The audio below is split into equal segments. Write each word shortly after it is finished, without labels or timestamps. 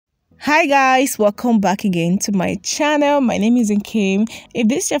Hi guys, welcome back again to my channel. My name is Kim. If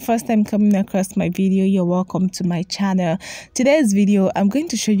this is your first time coming across my video, you're welcome to my channel. Today's video, I'm going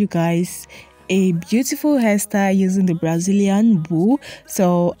to show you guys a beautiful hairstyle using the Brazilian wool.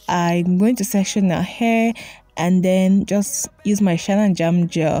 So I'm going to section her hair and then just use my shine and jam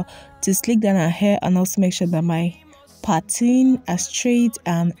gel to slick down her hair and also make sure that my parting are straight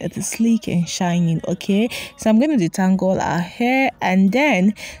and it is sleek and shining. Okay, so I'm going to detangle our hair, and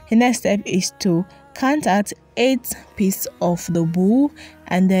then the next step is to count out 8 pieces of the wool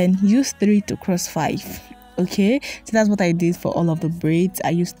and then use 3 to cross 5. Okay, so that's what I did for all of the braids.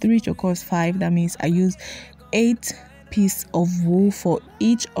 I used 3 to cross 5. That means I used 8 piece of wool for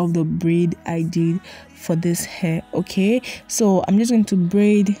each of the braid I did for this hair. Okay, so I'm just going to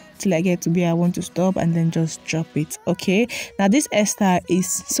braid till I get to where I want to stop and then just drop it. Okay, now this hairstyle is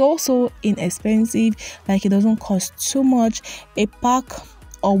so inexpensive, like it doesn't cost too much. A pack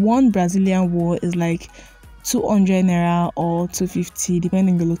or one Brazilian wool is like 200 naira or 250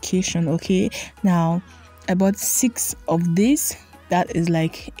 depending on the location. Okay, now I bought 6 of this. That is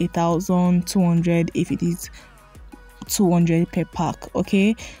like 1,200 if it is 200 per pack.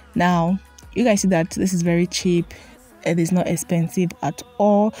 Okay, now you guys see that this is very cheap. It is not expensive at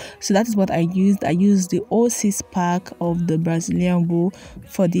all. So that is what I used. I used the 06 pack of the Brazilian wool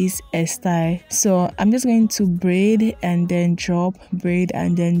for this hairstyle. So I'm just going to braid and then drop, braid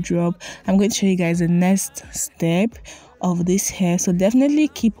and then drop. I'm going to show you guys the next step of this hair, so definitely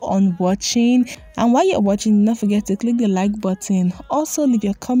keep on watching. And while you're watching, do not forget to click the like button. Also leave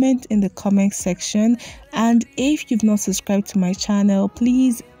your comment in the comment section, and if you've not subscribed to my channel,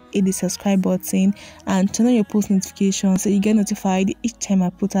 please hit the subscribe button and turn on your post notifications so you get notified each time I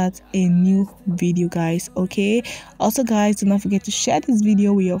put out a new video, guys. Okay, also guys, do not forget to share this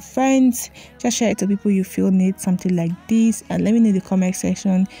video with your friends. Just share it to people you feel need something like this, and let me know in the comment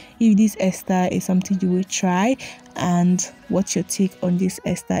section if this hairstyle is something you will try and what your take on this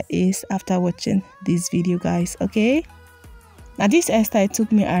hairstyle is after watching this video, guys. Okay, now this hairstyle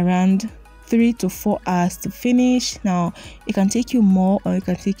took me around 3 to 4 hours to finish. Now it can take you more or it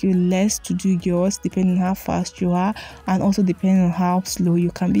can take you less to do yours, depending on how fast you are and also depending on how slow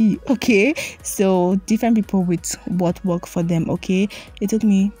you can be. Okay, so different people with what work for them. Okay, it took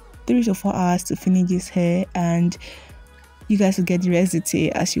me 3 to 4 hours to finish this hair, and you guys will get the rest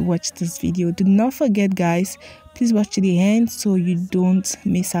as you watch this video. Do not forget, guys, please watch to the end so you don't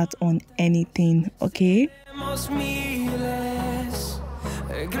miss out on anything. Okay,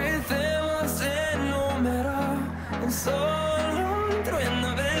 solo un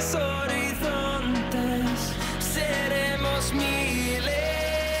trueno ves horizontes, seremos miles,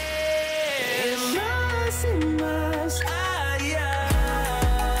 más y más allá,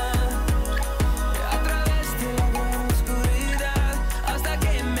 a través de la gran oscuridad, hasta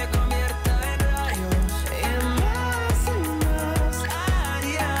que me convierta en rayos, más y más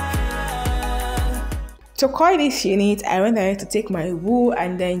allá. To coil this unit, I went ahead to take my wool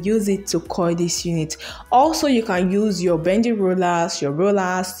and then use it to coil this unit. Also, you can use your bendy rollers,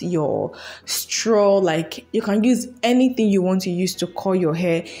 your straw, like you can use anything you want to use to coil your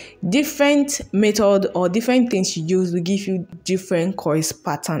hair. Different method or different things you use will give you different coils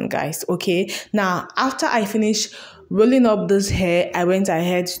pattern, guys. Okay, now after I finished rolling up this hair, I went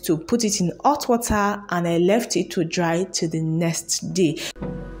ahead to put it in hot water and I left it to dry till the next day.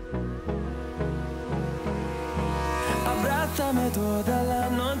 Toda la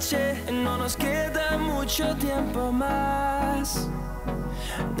noche, no nos queda mucho tiempo más.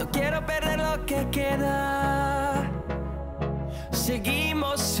 No quiero perder lo que queda.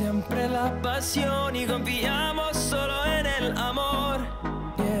 Seguimos siempre la pasión y confiamos solo en el amor.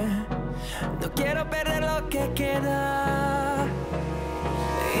 Yeah. No quiero perder lo que queda.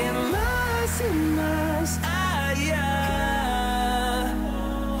 Y más allá,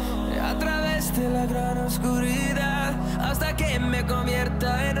 a través de la gran oscuridad, hasta que me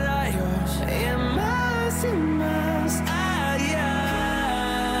convierta en rayos, y más allá,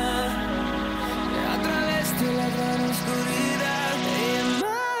 a través de la gran oscuridad, y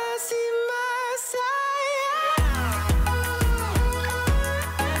más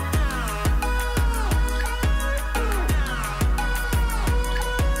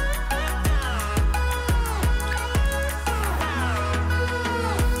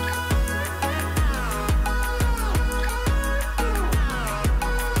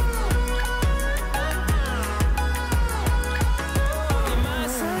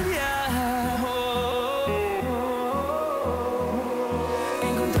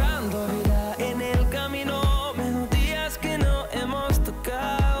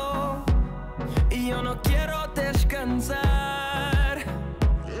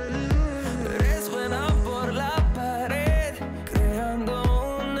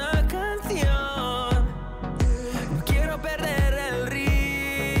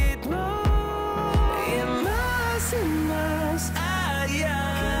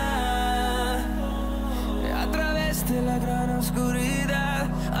de la gran oscuridad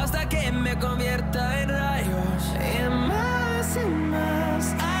hasta que me convierta en rayos y más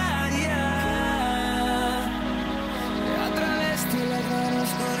allá. A través de la gran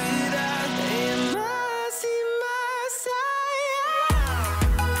oscuridad y más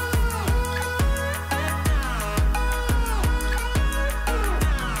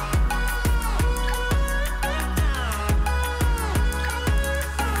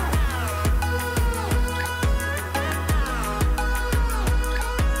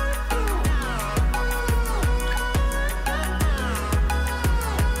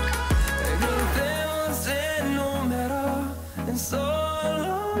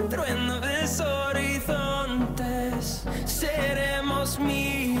solo un trueno de horizontes, seremos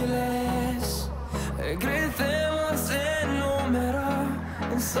miles, crecemos en número,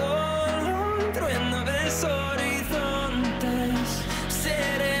 en solo un trueno de horizontes,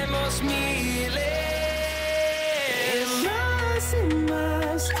 seremos miles, más y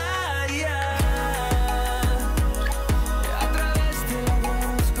más allá.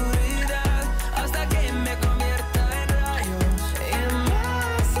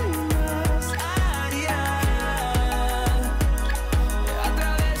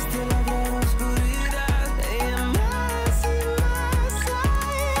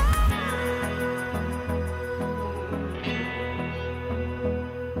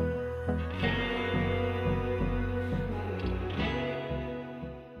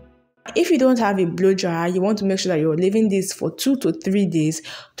 If you don't have a blow dryer, you want to make sure that you're leaving this for 2 to 3 days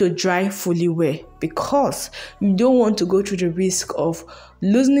to dry fully well, because you don't want to go through the risk of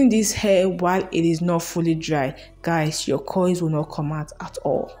loosening this hair while it is not fully dry. Guys, your coils will not come out at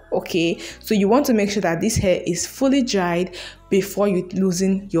all. Okay, so you want to make sure that this hair is fully dried before you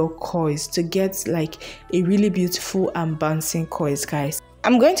loosen your coils to get like a really beautiful and bouncing coils, guys.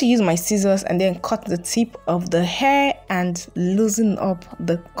 I'm going to use my scissors and then cut the tip of the hair and loosen up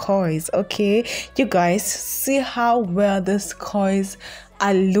the coils. Okay, you guys, see how well these coils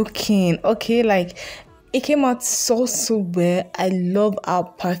are looking. Okay, like it came out so well. I love how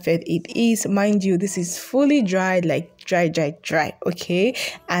perfect it is. Mind you, this is fully dried, like dry. Okay,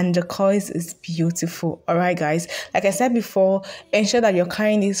 and the coils is beautiful. All right, guys, like I said before, ensure that you're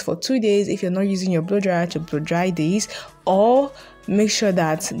carrying this for 2 days if you're not using your blow dryer to blow dry these, or make sure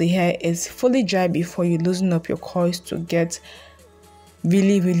that the hair is fully dry before you loosen up your coils to get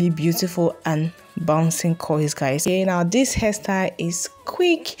really beautiful and bouncing coils, guys. Okay, now this hairstyle is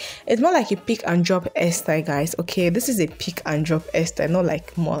quick. It's more like a pick and drop hairstyle, guys. Okay, this is a pick and drop hairstyle, not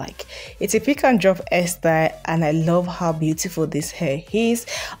like more like it's a pick and drop hairstyle, and I love how beautiful this hair is.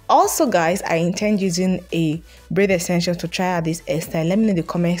 Also, guys, I intend using a braid extension to try out this hairstyle. Let me know in the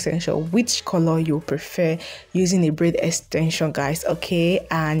comment section which color you prefer using a braid extension, guys. Okay,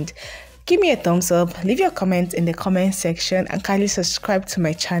 and give me a thumbs up, leave your comments in the comment section, and kindly subscribe to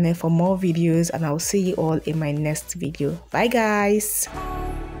my channel for more videos, and I'll see you all in my next video. Bye, guys.